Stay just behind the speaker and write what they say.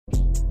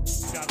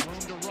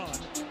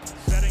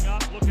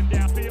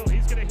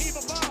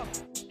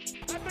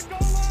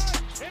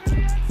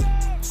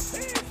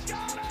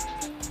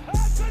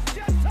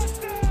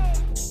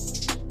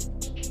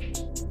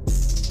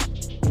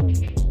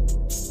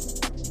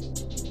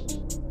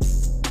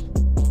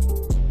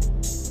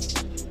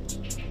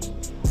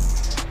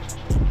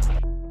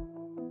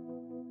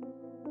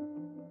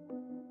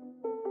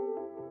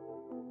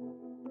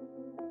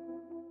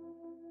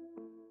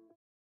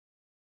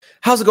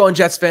How's it going,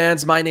 Jets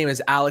fans? My name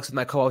is Alex with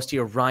my co-host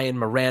here, Ryan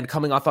Moran,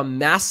 coming off a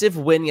massive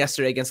win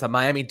yesterday against the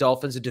Miami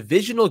Dolphins, a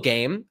divisional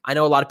game. I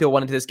know a lot of people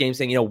went into this game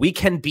saying,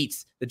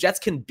 the Jets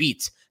can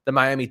beat the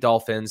Miami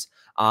Dolphins.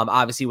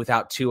 Obviously,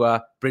 without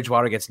Tua,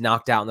 Bridgewater gets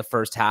knocked out in the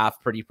first half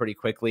pretty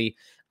quickly.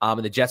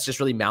 And the Jets just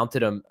really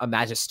mounted a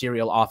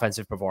magisterial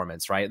offensive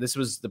performance, right? This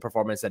was the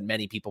performance that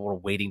many people were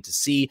waiting to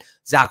see.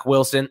 Zach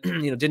Wilson,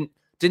 didn't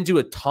do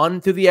a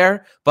ton through the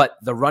air, but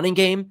the running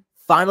game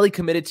finally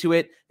committed to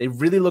it. They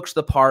really looked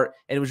the part,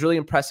 and it was really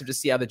impressive to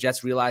see how the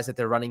Jets realized that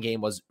their running game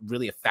was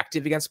really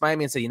effective against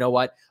Miami and say, you know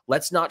what,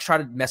 let's not try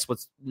to mess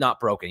what's not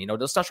broken.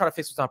 Let's not try to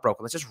fix what's not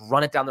broken. Let's just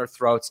run it down their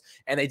throats.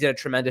 And they did a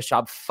tremendous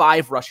job.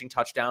 5 rushing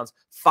touchdowns,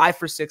 5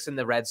 for 6 in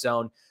the red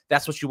zone.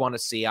 That's what you want to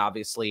see,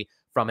 obviously,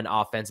 from an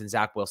offense, and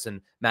Zach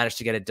Wilson managed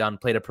to get it done,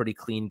 played a pretty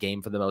clean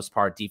game for the most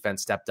part.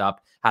 Defense stepped up,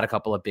 had a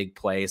couple of big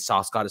plays.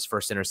 Sauce got his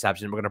first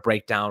interception. We're going to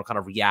break down, kind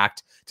of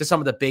react to some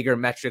of the bigger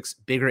metrics,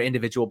 bigger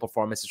individual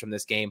performances from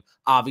this game.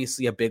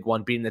 Obviously a big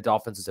one. Beating the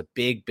Dolphins is a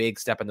big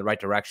step in the right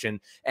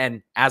direction.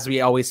 And as we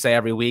always say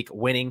every week,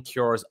 winning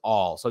cures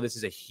all. So this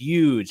is a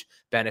huge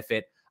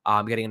benefit,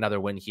 getting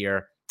another win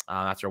here.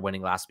 After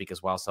winning last week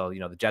as well. So,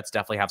 the Jets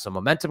definitely have some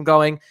momentum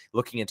going,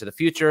 looking into the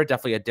future.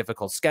 Definitely a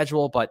difficult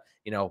schedule, but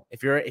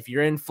if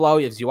you're in flow,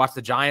 as you watch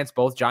the Giants,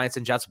 both Giants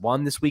and Jets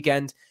won this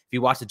weekend. If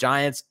you watch the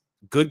Giants,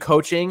 good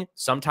coaching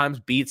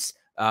sometimes beats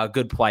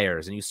good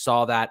players. And you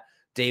saw that.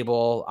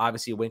 Dable,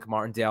 obviously Wink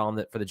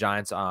Martindale for the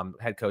Giants,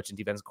 head coach and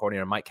defensive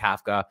coordinator Mike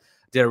Kafka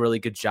did a really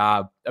good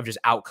job of just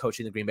out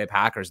coaching the Green Bay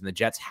Packers. And the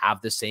Jets have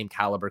the same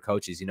caliber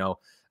coaches.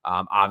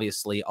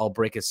 Obviously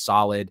Ulbrich is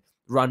solid.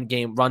 Run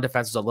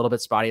defense is a little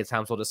bit spotty at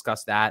times. We'll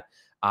discuss that.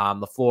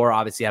 LaFleur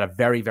obviously had a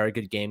very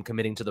good game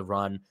committing to the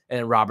run. And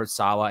then Robert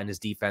Saleh and his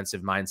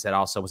defensive mindset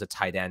also was a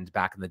tight end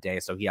back in the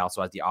day. So he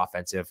also has the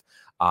offensive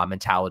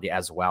mentality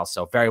as well.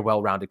 So very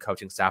well-rounded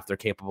coaching staff. They're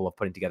capable of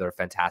putting together a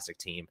fantastic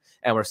team.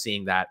 And we're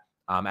seeing that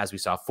as we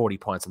saw 40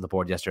 points on the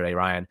board yesterday.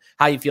 Ryan,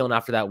 how are you feeling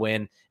after that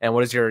win? And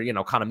what is your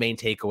kind of main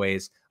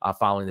takeaways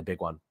following the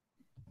big one?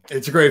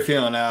 It's a great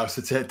feeling, Alex.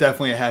 It's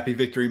definitely a happy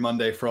victory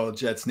Monday for all the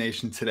Jets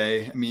Nation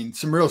today. I mean,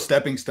 some real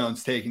stepping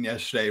stones taken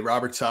yesterday.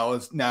 Robert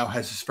Saleh now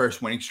has his first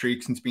winning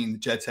streak since being the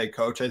Jets head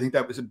coach. I think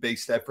that was a big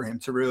step for him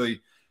to really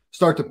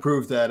start to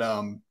prove that,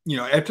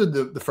 after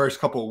the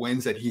first couple of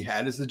wins that he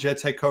had as the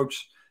Jets head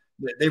coach,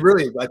 they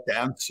really let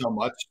down so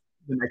much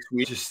the next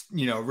week. Just,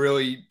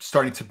 really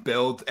starting to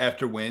build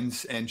after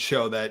wins and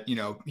show that,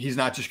 he's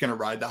not just going to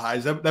ride the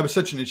highs. That was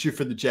such an issue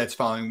for the Jets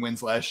following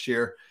wins last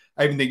year.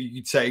 I even think you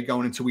could say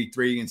going into week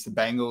 3 against the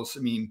Bengals, I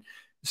mean,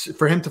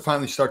 for him to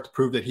finally start to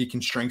prove that he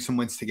can string some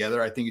wins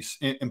together, I think is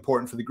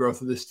important for the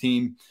growth of this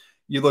team.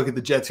 You look at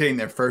the Jets getting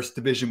their first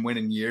division win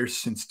in years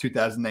since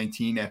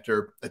 2019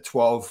 after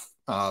 12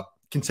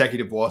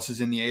 consecutive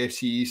losses in the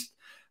AFC East.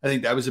 I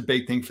think that was a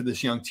big thing for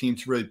this young team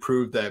to really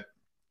prove that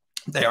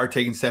they are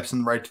taking steps in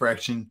the right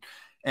direction.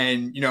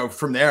 And,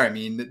 from there, I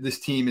mean, this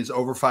team is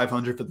over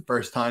 500 for the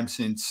first time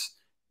since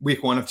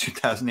week 1 of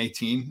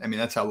 2018. I mean,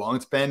 that's how long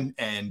it's been.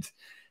 And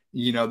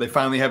they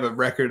finally have a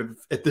record of,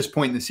 at this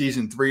point in the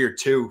season,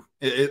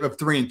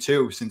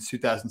 3-2 since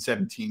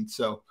 2017.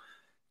 So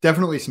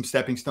definitely some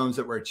stepping stones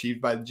that were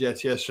achieved by the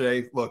Jets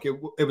yesterday. Look,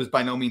 it was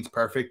by no means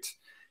perfect.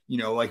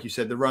 Like you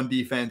said, the run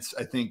defense,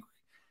 I think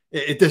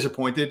it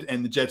disappointed,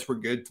 and the Jets were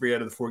good 3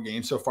 out of the 4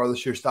 games so far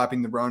this year,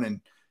 stopping the run and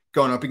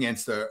going up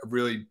against a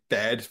really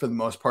bad, for the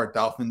most part,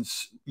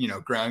 Dolphins,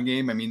 ground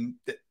game. I mean,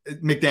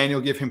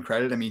 McDaniel, give him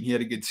credit. I mean, he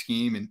had a good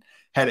scheme and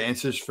had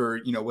answers for,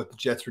 what the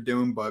Jets were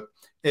doing, but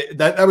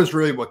that was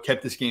really what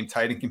kept this game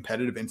tight and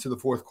competitive into the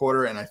fourth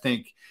quarter. And I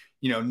think,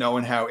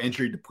 knowing how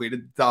injury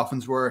depleted the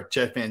Dolphins were,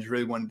 Jet fans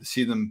really wanted to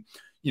see them,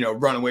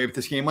 run away with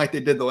this game like they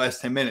did the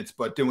last 10 minutes,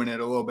 but doing it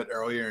a little bit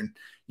earlier and,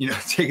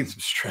 taking some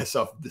stress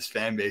off of this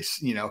fan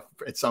base,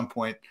 at some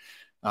point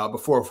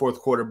before fourth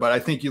quarter. But I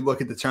think you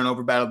look at the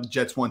turnover battle, the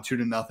Jets won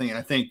 2-0. And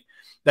I think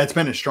that's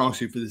been a strong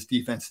suit for this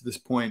defense at this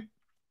point.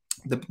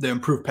 The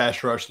improved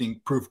pass rush, the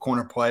improved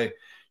corner play.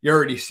 You're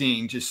already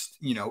seeing just,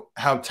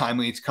 how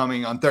timely it's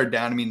coming on third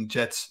down. I mean, the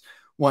Jets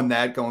won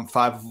that going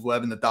 5 of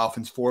 11, the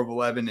Dolphins 4 of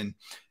 11, and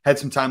had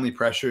some timely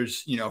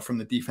pressures, from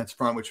the defense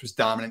front, which was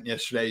dominant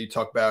yesterday. You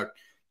talk about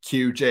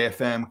Q,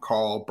 JFM,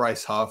 Carl,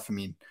 Bryce Huff. I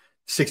mean,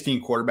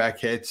 16 quarterback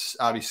hits.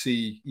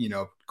 Obviously,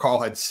 Carl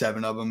had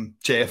 7 of them.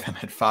 JFM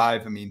had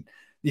 5. I mean,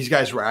 these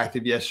guys were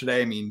active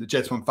yesterday. I mean, the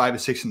Jets went 5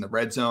 of 6 in the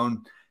red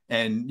zone,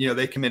 and,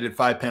 they committed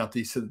 5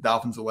 penalties to the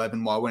Dolphins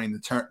 11 while winning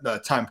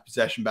the time of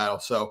possession battle.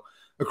 So,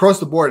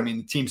 across the board, I mean,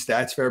 the team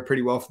stats fare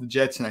pretty well for the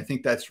Jets, and I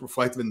think that's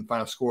reflective in the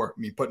final score.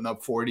 I mean, putting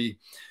up 40,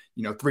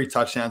 3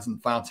 touchdowns in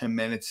the final 10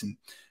 minutes. And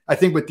I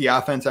think with the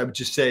offense, I would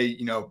just say,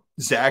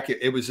 Zach,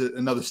 it was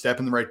another step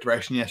in the right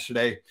direction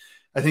yesterday.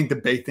 I think the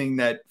big thing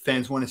that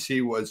fans want to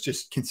see was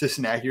just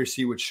consistent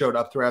accuracy, which showed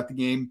up throughout the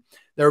game.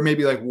 There were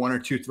maybe like 1 or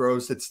 2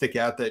 throws that stick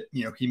out that,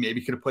 he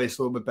maybe could have placed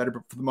a little bit better,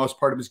 but for the most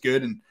part, it was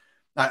good. And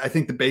I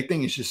think the big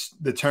thing is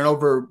just the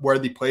turnover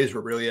worthy plays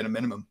were really at a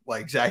minimum.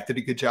 Like Zach did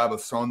a good job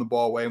of throwing the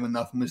ball away when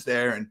nothing was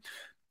there. And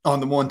on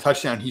the one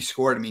touchdown he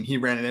scored, I mean, he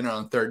ran it in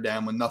on third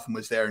down when nothing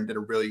was there and did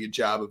a really good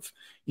job of,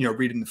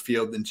 reading the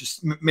field and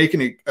just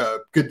making a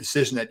good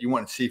decision that you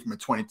want to see from a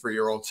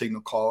 23-year-old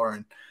signal caller.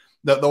 And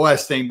the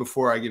last thing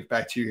before I give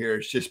back to you here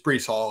is just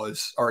Breece Hall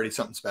is already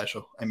something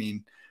special. I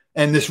mean,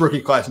 and this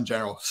rookie class in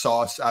general,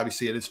 Sauce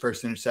obviously at his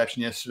first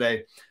interception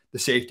yesterday, the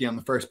safety on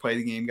the first play of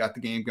the game got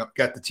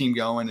the team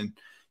going. And,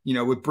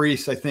 with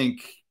Breece, I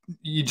think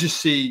you just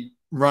see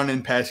run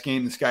and pass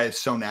game. This guy is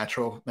so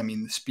natural. I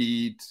mean, the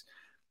speed,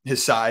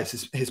 his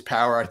size, his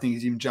power, I think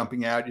he's even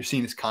jumping out. You're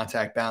seeing his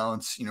contact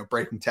balance,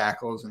 breaking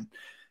tackles. And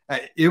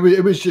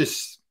it was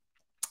just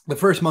the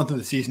first month of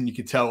the season, you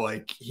could tell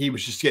like he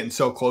was just getting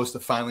so close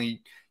to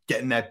finally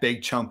getting that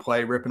big chunk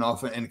play, ripping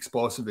off an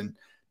explosive. And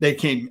they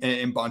came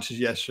in bunches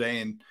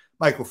yesterday. And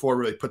Mike LaFleur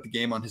really put the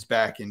game on his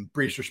back, and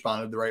Breece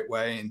responded the right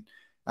way. And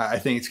I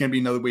think it's going to be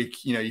another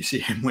week, you see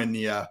him win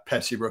the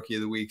Pepsi Rookie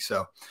of the Week.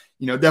 So,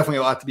 definitely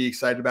a lot to be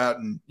excited about.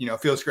 And, it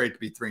feels great to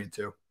be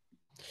 3-2.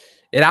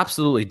 It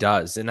absolutely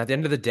does. And at the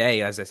end of the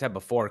day, as I said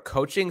before,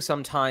 coaching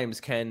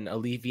sometimes can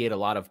alleviate a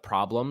lot of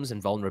problems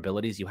and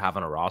vulnerabilities you have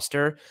on a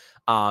roster.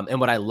 And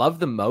what I love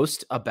the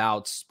most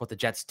about what the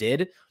Jets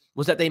did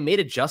was that they made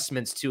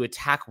adjustments to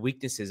attack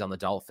weaknesses on the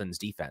Dolphins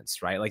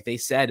defense, right? Like they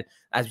said,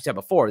 as we said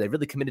before, they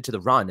really committed to the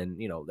run, and,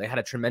 they had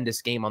a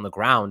tremendous game on the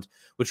ground,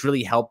 which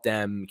really helped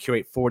them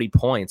curate 40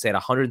 points. They had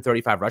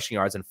 135 rushing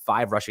yards and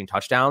 5 rushing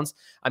touchdowns.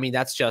 I mean,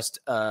 that's just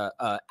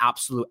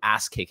absolute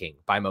ass kicking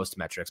by most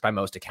metrics, by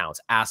most accounts,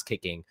 ass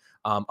kicking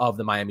of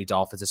the Miami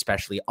Dolphins,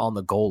 especially on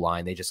the goal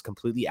line. They just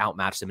completely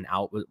outmatched them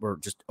and were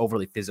just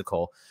overly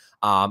physical.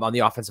 On the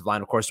offensive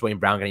line, of course, Dwayne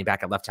Brown getting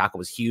back at left tackle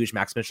was huge.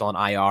 Max Mitchell on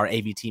IR.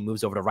 AVT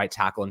moves over to right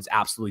tackle and is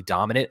absolutely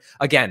dominant.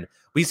 Again,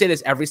 we say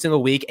this every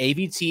single week.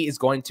 AVT is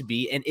going to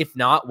be, and if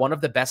not, one of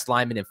the best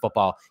linemen in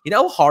football. You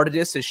know how hard it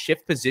is to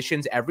shift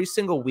positions every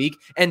single week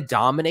and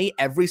dominate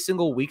every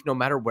single week, no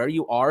matter where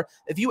you are?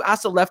 If you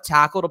ask a left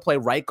tackle to play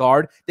right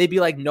guard, they'd be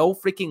like, no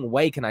freaking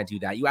way can I do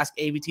that. You ask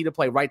AVT to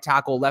play right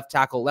tackle, left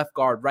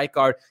guard, right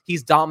guard.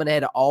 He's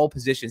dominant at all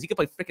positions. He can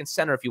play freaking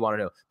center if you want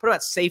to know. Put him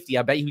at safety.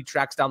 I bet you he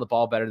tracks down the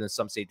ball better than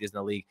some safeties in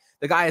the league.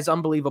 The guy is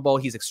unbelievable.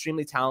 He's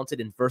extremely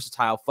talented and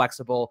versatile,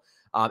 flexible.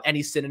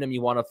 Any synonym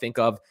you want to think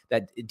of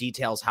that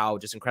details how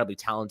just incredibly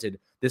talented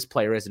this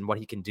player is and what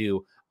he can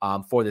do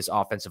for this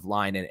offensive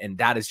line. And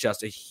that is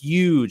just a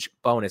huge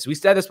bonus. We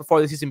said this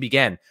before the season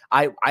began.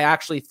 I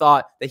actually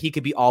thought that he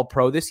could be all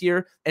pro this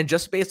year. And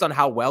just based on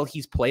how well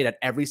he's played at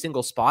every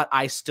single spot,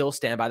 I still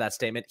stand by that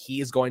statement.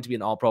 He is going to be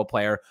an all pro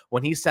player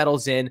when he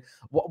settles in.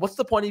 What's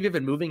the point of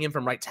even moving him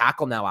from right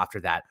tackle now after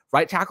that?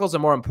 Right tackles are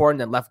more important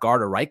than left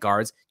guard or right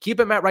guards.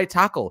 Keep him at right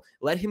tackle.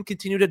 Let him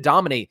continue to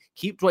dominate.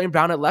 Keep Dwayne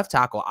Brown at left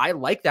tackle. I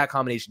like that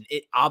combination.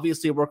 It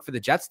obviously worked for the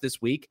Jets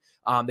this week.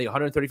 They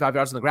 135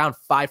 yards on the ground,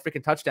 5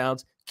 freaking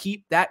touchdowns.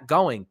 Keep that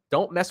going.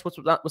 Don't mess with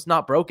what's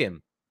not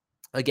broken.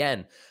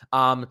 Again,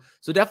 so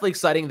definitely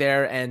exciting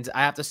there. And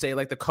I have to say,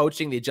 like, the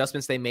coaching, the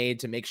adjustments they made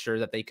to make sure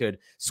that they could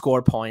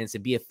score points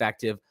and be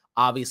effective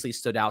obviously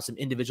stood out. Some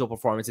individual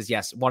performances.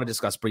 Yes, want to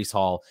discuss Breece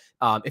Hall.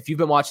 If you've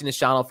been watching this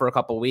channel for a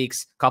couple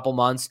weeks, couple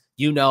months,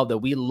 you know that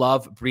we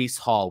love Breece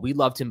Hall. We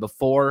loved him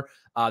before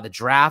the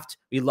draft.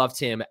 We loved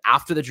him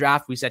after the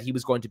draft. We said he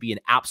was going to be an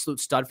absolute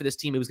stud for this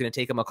team. It was going to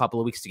take him a couple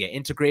of weeks to get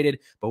integrated,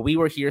 but we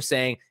were here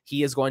saying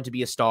he is going to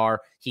be a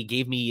star. He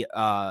gave me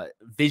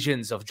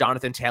visions of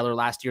Jonathan Taylor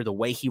last year, the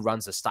way he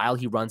runs, the style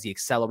he runs, the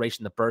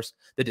acceleration, the burst,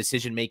 the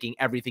decision-making,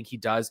 everything he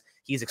does.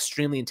 He's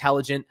extremely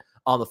intelligent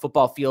on the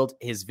football field.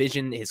 His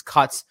vision, his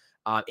cuts,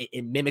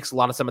 it mimics a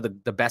lot of some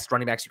of the best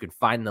running backs you can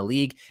find in the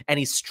league. And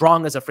he's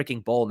strong as a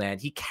freaking bull, man.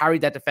 He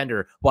carried that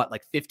defender,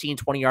 like 15,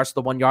 20 yards to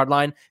the 1 yard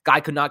line.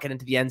 Guy could not get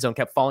into the end zone,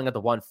 kept falling at the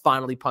one,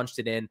 finally punched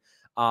it in,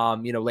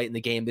 late in the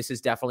game. This is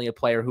definitely a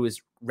player who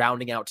is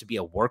rounding out to be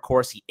a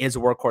workhorse. He is a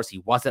workhorse. He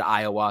was at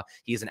Iowa.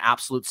 He's an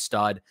absolute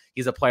stud.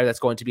 He's a player that's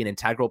going to be an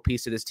integral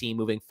piece of this team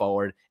moving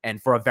forward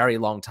and for a very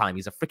long time.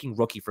 He's a freaking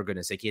rookie, for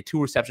goodness sake. He had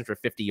 2 receptions for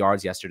 50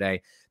 yards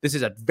yesterday. This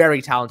is a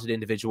very talented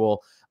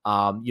individual.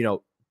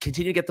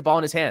 Continue to get the ball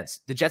in his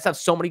hands. The Jets have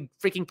so many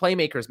freaking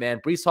playmakers, man.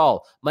 Breece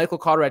Hall, Michael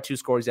Carter had 2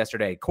 scores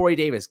yesterday. Corey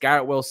Davis,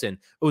 Garrett Wilson,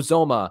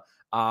 Uzoma,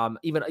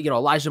 even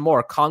Elijah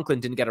Moore. Conklin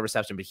didn't get a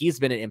reception, but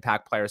he's been an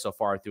impact player so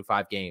far through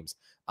 5 games.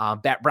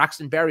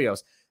 Braxton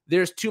Berrios.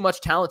 There's too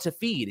much talent to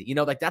feed.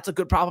 That's a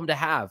good problem to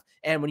have.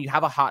 And when you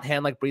have a hot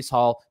hand like Breece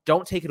Hall,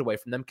 don't take it away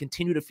from them.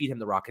 Continue to feed him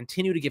the rock.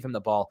 Continue to give him the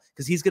ball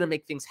because he's going to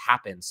make things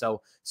happen.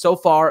 So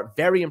far,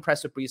 very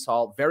impressed with Breece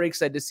Hall. Very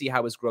excited to see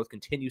how his growth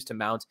continues to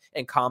mount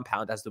and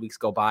compound as the weeks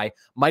go by.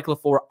 Mike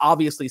LaFleur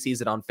obviously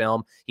sees it on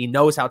film. He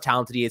knows how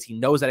talented he is. He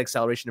knows that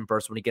acceleration and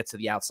burst when he gets to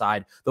the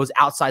outside. Those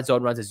outside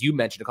zone runs, as you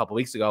mentioned a couple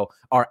weeks ago,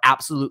 are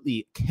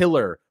absolutely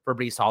killer for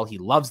Breece Hall. He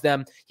loves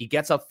them. He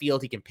gets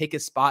upfield. He can pick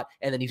his spot,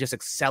 and then he just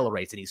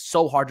accelerates, and he's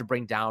so hard to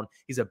bring down.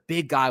 He's a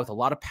big guy with a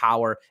lot of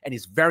power, and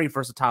he's very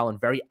versatile and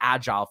very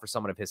agile for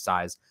someone of his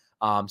size.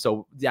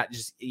 So that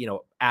just,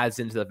 adds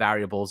into the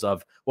variables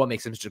of what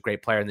makes him such a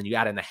great player. And then you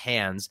add in the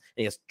hands,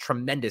 and he has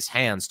tremendous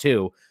hands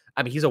too.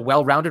 I mean, he's a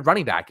well-rounded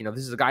running back.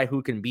 This is a guy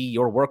who can be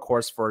your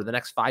workhorse for the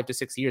next 5 to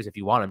 6 years if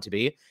you want him to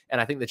be.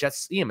 And I think the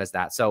Jets see him as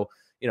that. So,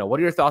 what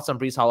are your thoughts on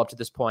Breece Hall up to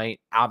this point?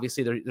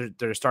 Obviously,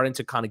 they're starting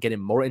to kind of get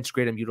him more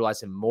integrated and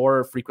utilize him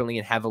more frequently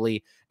and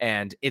heavily,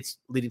 and it's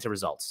leading to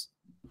results.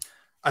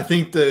 I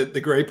think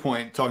the great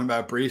point talking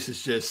about Breece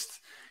is just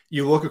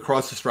you look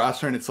across this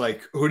roster and it's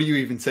like, who do you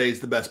even say is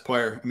the best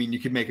player? I mean, you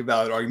could make a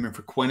valid argument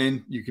for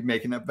Quinnen. You could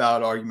make a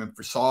valid argument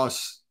for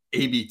Sauce,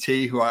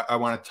 ABT, who I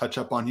want to touch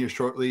up on here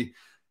shortly.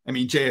 I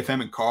mean,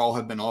 JFM and Carl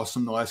have been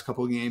awesome the last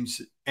couple of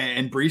games,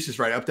 and Breece is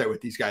right up there with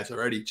these guys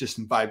already, just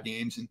in 5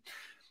 games. And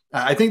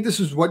I think this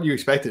is what you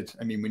expected.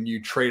 I mean, when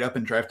you trade up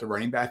and draft a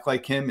running back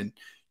like him, and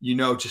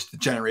just the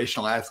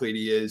generational athlete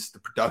he is, the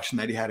production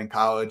that he had in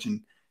college,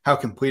 and how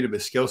complete of a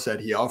skill set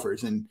he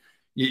offers. And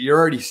you're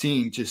already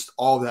seeing just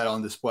all that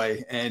on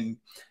display. And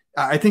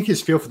I think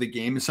his feel for the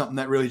game is something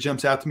that really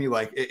jumps out to me.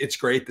 Like, it's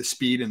great, the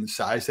speed and the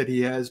size that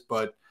he has,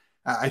 but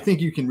I think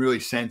you can really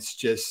sense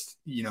just,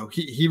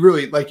 he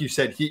really, like you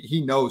said,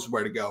 he knows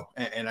where to go.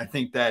 And I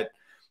think that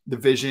the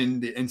vision,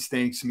 the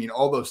instincts, I mean,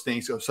 all those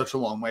things go such a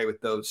long way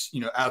with those,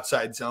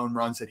 outside zone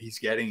runs that he's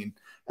getting. And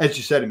as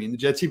you said, I mean, the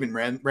Jets even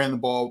ran the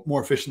ball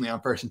more efficiently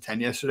on 1st and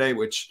 10 yesterday,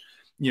 which,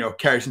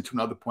 carries into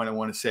another point I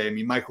want to say. I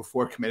mean, Michael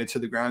Ford committed to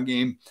the ground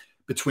game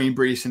between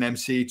Breece and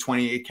MC,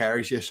 28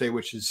 carries yesterday,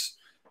 which is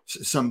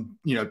some,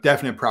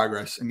 definite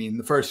progress. I mean,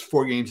 the first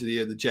 4 games of the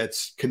year, the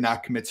Jets could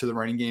not commit to the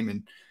running game.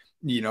 And,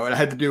 it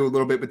had to do a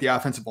little bit with the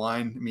offensive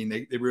line. I mean,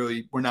 they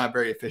really were not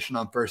very efficient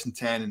on 1st and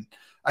 10. And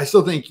I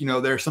still think,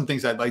 there are some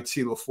things I'd like to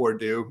see LaFleur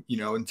do,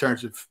 in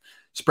terms of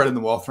spreading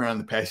the wealth around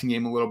the passing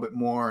game a little bit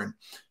more and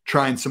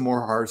trying some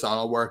more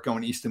horizontal work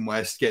going east and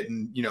west,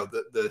 getting,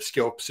 the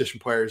skilled position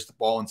players the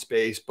ball in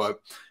space.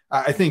 But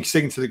I think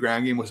sticking to the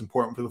ground game was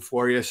important for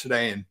LaFleur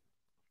yesterday. And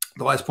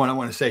the last point I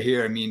want to say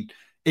here, I mean,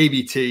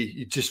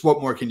 ABT, just what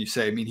more can you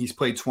say? I mean, he's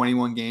played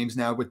 21 games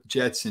now with the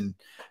Jets, and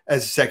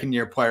as a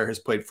second-year player has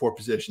played 4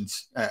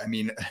 positions. I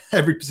mean,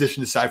 every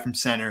position aside from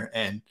center.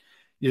 And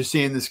you're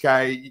seeing this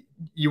guy,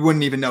 you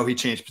wouldn't even know he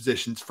changed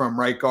positions from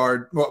right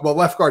guard, well,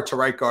 left guard to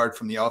right guard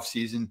from the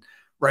offseason,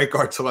 right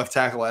guard to left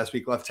tackle last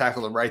week, left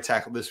tackle to right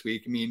tackle this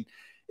week. I mean,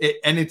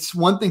 it's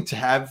one thing to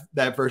have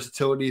that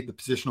versatility, the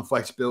positional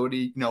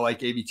flexibility,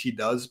 like ABT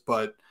does,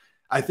 but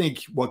I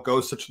think what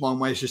goes such a long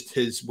way is just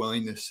his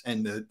willingness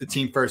and the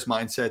team first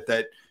mindset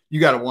that you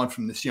got to want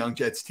from this young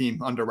Jets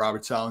team under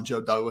Robert Saleh and Joe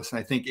Douglas. And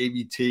I think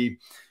ABT,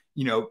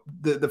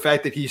 the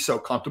fact that he's so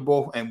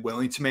comfortable and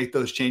willing to make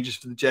those changes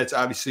for the Jets,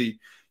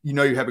 obviously, you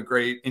have a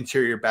great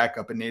interior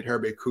backup in Nate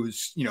Herbig,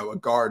 who's, a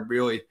guard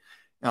really,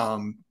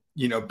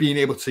 being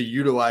able to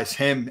utilize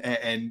him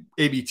and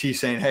ABT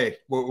saying, hey,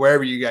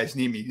 wherever you guys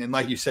need me. And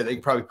like you said, they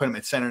could probably put him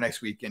at center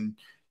next week and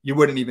you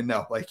wouldn't even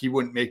know, like he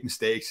wouldn't make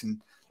mistakes.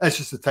 And that's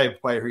just the type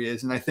of player he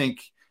is. And I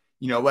think,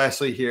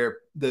 lastly here,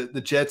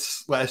 the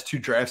Jets' last 2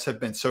 drafts have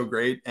been so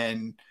great.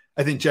 And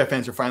I think Jet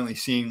fans are finally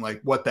seeing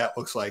like what that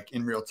looks like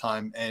in real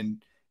time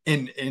and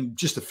in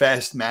just a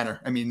fast manner.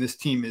 I mean, this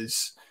team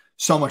is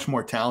so much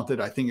more talented.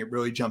 I think it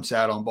really jumps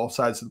out on both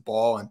sides of the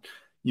ball. And,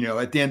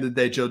 at the end of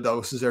the day, Joe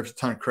Douglas deserves a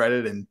ton of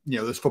credit. And,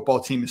 this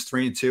football team is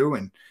 3-2.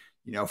 And,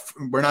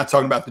 we're not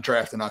talking about the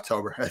draft in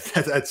October.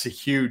 That's a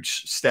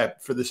huge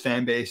step for this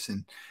fan base.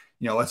 And,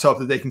 let's hope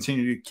that they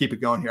continue to keep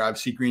it going here.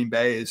 Obviously, Green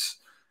Bay is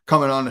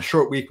coming on a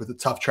short week with a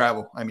tough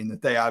travel. I mean,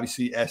 that they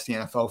obviously asked the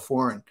NFL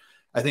for. And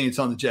I think it's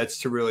on the Jets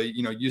to really,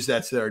 use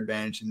that to their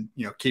advantage and,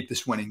 keep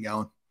this winning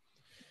going.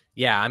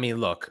 Yeah, I mean,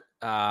 look,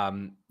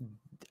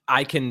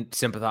 I can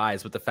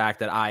sympathize with the fact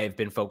that I've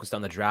been focused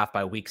on the draft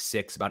by week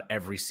 6 about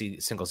every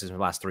single season for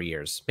the last 3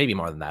 years, maybe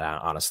more than that,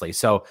 honestly.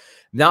 So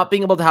not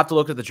being able to have to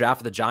look at the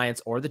draft of the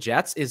Giants or the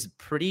Jets is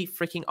pretty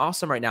freaking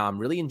awesome right now. I'm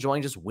really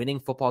enjoying just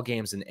winning football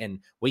games and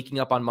waking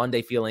up on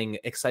Monday feeling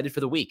excited for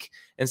the week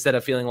instead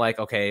of feeling like,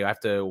 okay, I have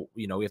to,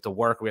 we have to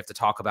work, we have to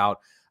talk about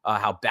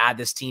how bad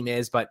this team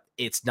is, but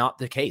it's not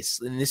the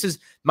case. And this is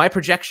my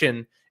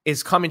projection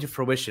is coming to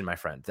fruition, my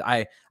friend.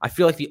 I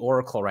feel like the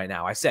Oracle right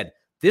now. I said,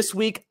 this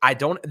year, I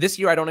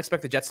don't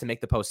expect the Jets to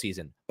make the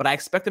postseason, but I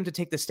expect them to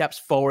take the steps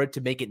forward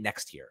to make it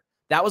next year.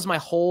 That was my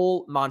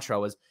whole mantra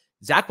was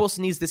Zach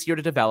Wilson needs this year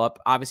to develop.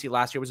 Obviously,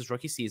 last year was his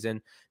rookie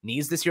season.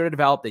 Needs this year to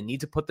develop. They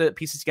need to put the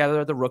pieces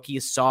together. The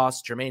rookies,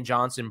 Sauce, Jermaine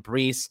Johnson,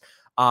 Breece.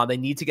 They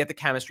need to get the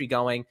chemistry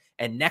going.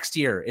 And next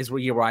year is the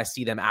year where I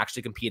see them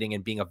actually competing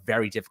and being a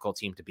very difficult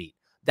team to beat.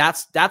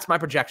 That's my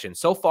projection.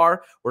 So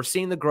far, we're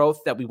seeing the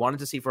growth that we wanted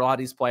to see for a lot of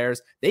these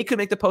players. They could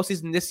make the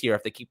postseason this year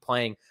if they keep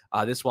playing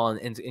this well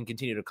and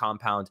continue to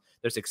compound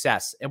their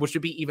success, and which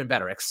would be even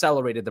better,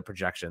 accelerated the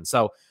projection.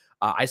 So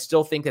I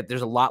still think that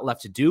there's a lot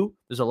left to do.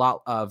 There's a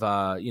lot of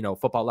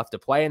football left to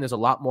play, and there's a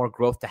lot more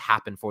growth to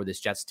happen for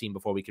this Jets team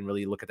before we can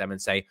really look at them and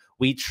say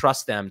we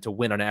trust them to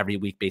win on an every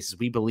week basis.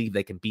 We believe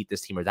they can beat this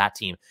team or that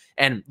team.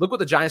 And look what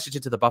the Giants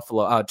did to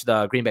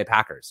the Green Bay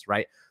Packers,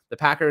 right? The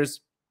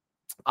Packers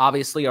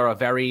obviously are a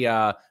very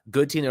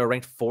good team. They were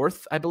ranked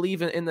 4th, I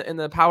believe, in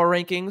the power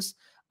rankings.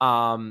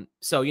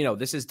 So,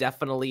 this is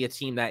definitely a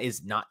team that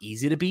is not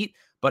easy to beat.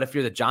 But if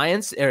you're the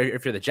Giants, or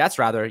if you're the Jets,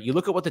 rather, you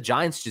look at what the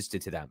Giants just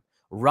did to them.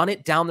 run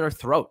it down their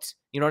throat.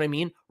 You know what I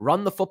mean?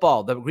 Run the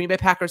football. The Green Bay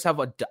Packers have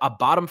a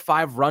bottom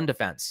 5 run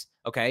defense.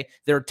 Okay.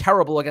 They're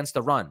terrible against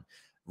the run.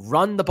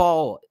 Run the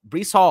ball.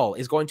 Breece Hall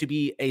is going to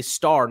be a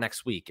star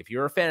next week. If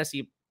you're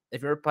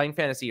playing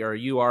fantasy or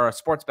you are a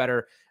sports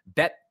bettor,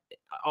 bet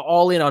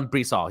all in on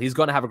Breece Hall. He's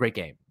going to have a great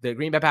game. The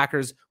Green Bay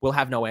Packers will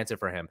have no answer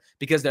for him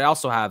because they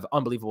also have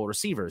unbelievable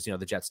receivers,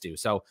 the Jets do.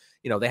 So,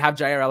 they have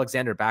Jair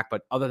Alexander back,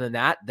 but other than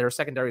that, their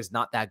secondary is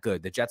not that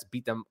good. The Giants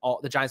beat them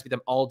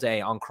all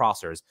day on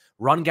crossers.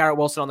 Run Garrett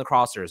Wilson on the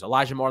crossers,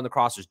 Elijah Moore on the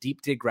crossers,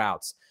 deep dig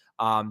routes.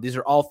 These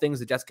are all things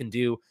the Jets can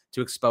do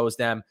to expose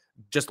them.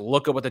 Just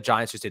look at what the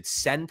Giants just did.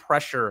 Send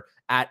pressure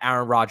at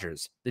Aaron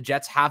Rodgers. The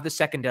Jets have the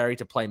secondary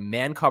to play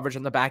man coverage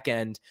on the back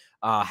end,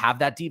 have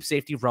that deep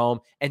safety roam,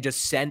 and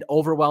just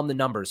overwhelm the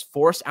numbers.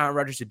 Force Aaron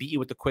Rodgers to beat you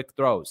with the quick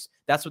throws.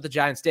 That's what the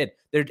Giants did.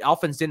 Their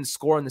offense didn't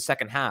score in the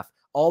second half.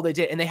 All they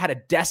did, and they had a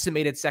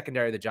decimated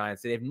secondary of the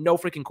Giants. They have no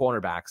freaking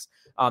cornerbacks.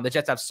 The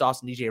Jets have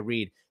Sauce and DJ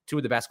Reed, two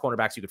of the best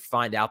cornerbacks you could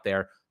find out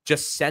there.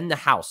 Just send the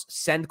house,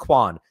 send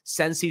Quan,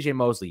 send CJ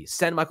Mosley,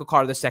 send Michael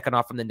Carter the second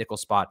off from the nickel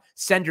spot,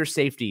 send your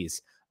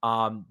safeties.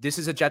 This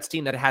is a Jets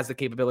team that has the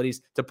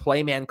capabilities to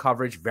play man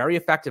coverage very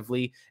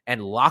effectively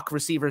and lock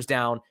receivers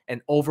down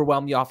and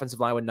overwhelm the offensive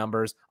line with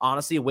numbers.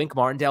 Honestly, Wink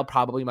Martindale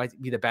probably might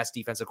be the best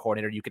defensive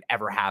coordinator you could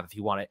ever have if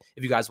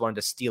you guys wanted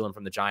to steal him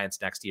from the Giants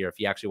next year. If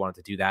you actually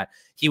wanted to do that,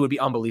 he would be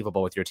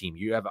unbelievable with your team.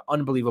 You have an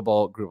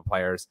unbelievable group of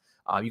players.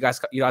 You guys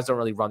don't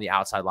really run the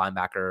outside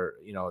linebacker,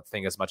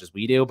 thing as much as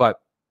we do,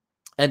 but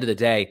end of the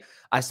day,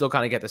 I still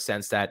kind of get the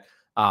sense that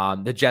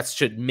the Jets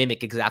should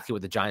mimic exactly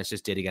what the Giants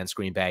just did against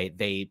Green Bay.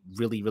 They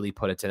really, really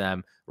put it to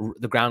them.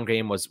 The ground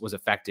game was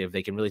effective.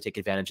 They can really take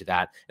advantage of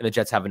that. And the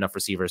Jets have enough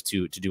receivers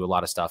to do a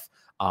lot of stuff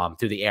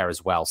through the air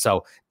as well.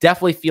 So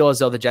definitely feel as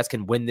though the Jets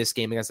can win this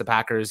game against the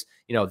Packers.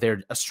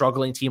 They're a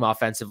struggling team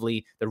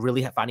offensively. They're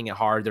really finding it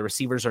hard. The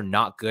receivers are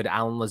not good.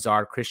 Allen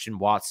Lazard, Christian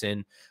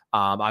Watson.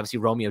 Obviously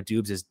Romeo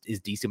Dubes is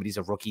decent, but he's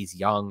a rookie. He's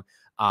young.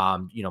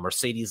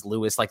 Mercedes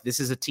Lewis, this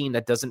is a team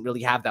that doesn't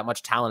really have that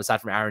much talent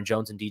aside from Aaron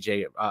Jones and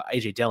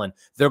AJ Dillon.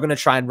 They're going to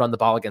try and run the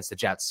ball against the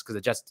Jets because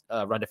the Jets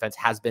run defense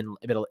has been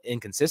a bit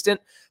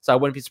inconsistent. So I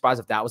wouldn't be surprised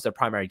if that was their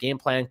primary game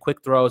plan.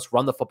 Quick throws,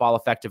 run the football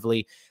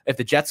effectively. If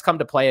the Jets come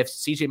to play, if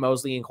CJ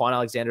Mosley and Quan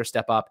Alexander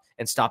step up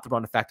and stop the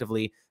run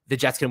effectively, the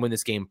Jets can win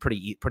this game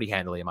pretty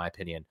handily, in my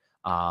opinion.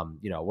 What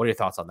are your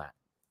thoughts on that?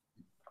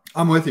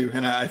 I'm with you.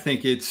 And I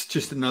think it's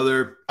just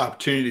another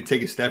opportunity to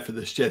take a step for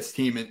this Jets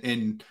team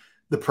and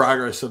the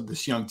progress of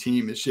this young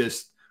team is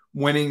just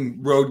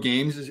winning road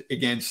games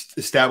against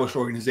established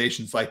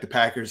organizations like the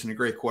Packers and a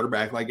great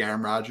quarterback like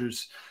Aaron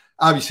Rodgers.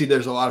 Obviously,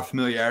 there's a lot of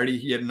familiarity.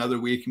 Yet another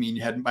week.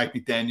 You had Mike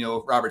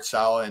McDaniel, Robert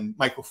Saleh, and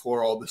Michael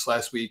LaFleur all this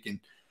last week, and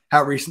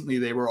how recently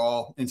they were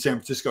all in San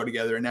Francisco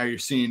together. And now you're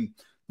seeing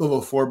the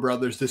LaFleur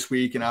brothers this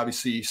week, and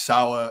obviously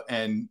Saleh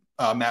and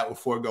Matt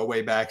LaFleur go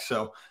way back.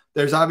 So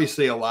there's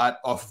obviously a lot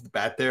off of the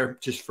bat there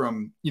just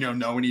from,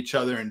 knowing each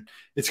other. And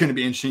it's going to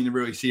be interesting to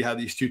really see how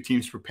these two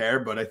teams prepare.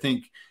 But I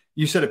think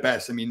you said it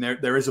best.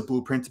 There is a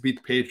blueprint to beat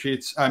the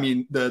Patriots.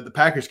 The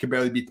Packers could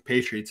barely beat the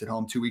Patriots at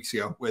home 2 weeks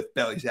ago with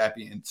Bailey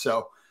Zappi. And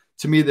so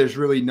to me, there's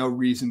really no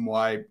reason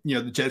why,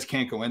 the Jets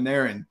can't go in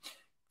there and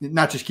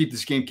not just keep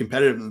this game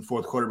competitive in the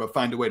fourth quarter, but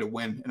find a way to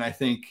win. And I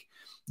think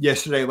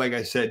yesterday, like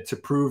I said, to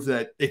prove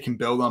that it can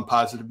build on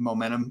positive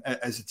momentum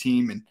as a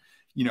team and,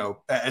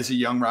 as a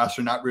young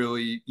roster, not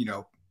really,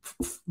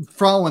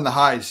 following the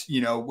highs,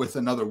 with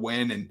another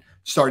win and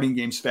starting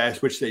games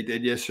fast, which they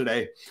did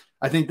yesterday.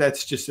 I think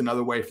that's just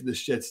another way for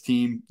this Jets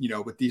team,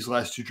 with these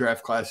last two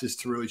draft classes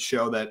to really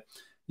show that,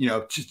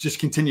 just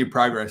continued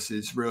progress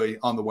is really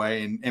on the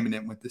way and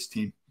imminent with this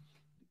team.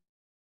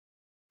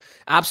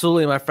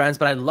 Absolutely, my friends.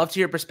 But I'd love to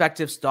hear your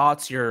perspectives,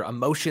 thoughts, your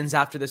emotions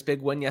after this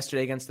big win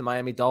yesterday against the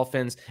Miami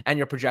Dolphins and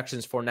your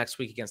projections for next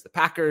week against the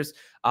Packers.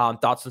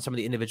 Thoughts on some of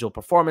the individual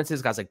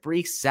performances, guys like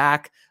Breece,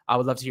 Zach. I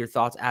would love to hear your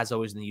thoughts, as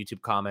always, in the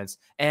YouTube comments.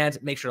 And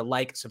make sure to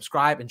like,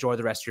 subscribe, enjoy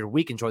the rest of your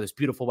week. Enjoy this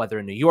beautiful weather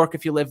in New York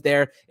if you live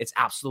there. It's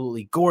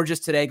absolutely gorgeous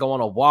today. Go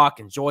on a walk.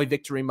 Enjoy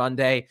Victory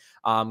Monday.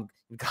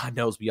 God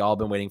knows we all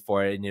been waiting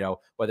for it. And,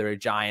 whether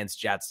it's Giants,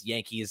 Jets,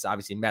 Yankees,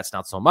 obviously Mets,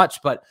 not so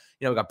much, but,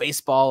 we got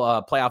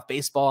baseball, playoff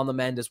baseball on the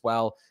mend as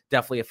well.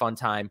 Definitely a fun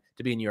time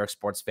to be a New York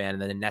sports fan.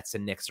 And then the Nets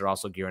and Knicks are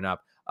also gearing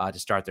up to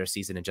start their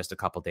season in just a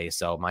couple days.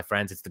 So my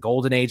friends, it's the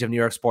golden age of New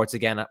York sports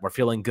again. We're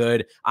feeling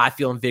good. I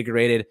feel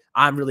invigorated.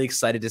 I'm really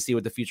excited to see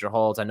what the future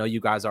holds. I know you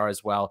guys are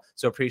as well.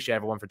 So appreciate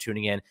everyone for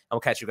tuning in. And we'll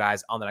catch you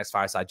guys on the next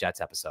Fireside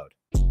Jets episode.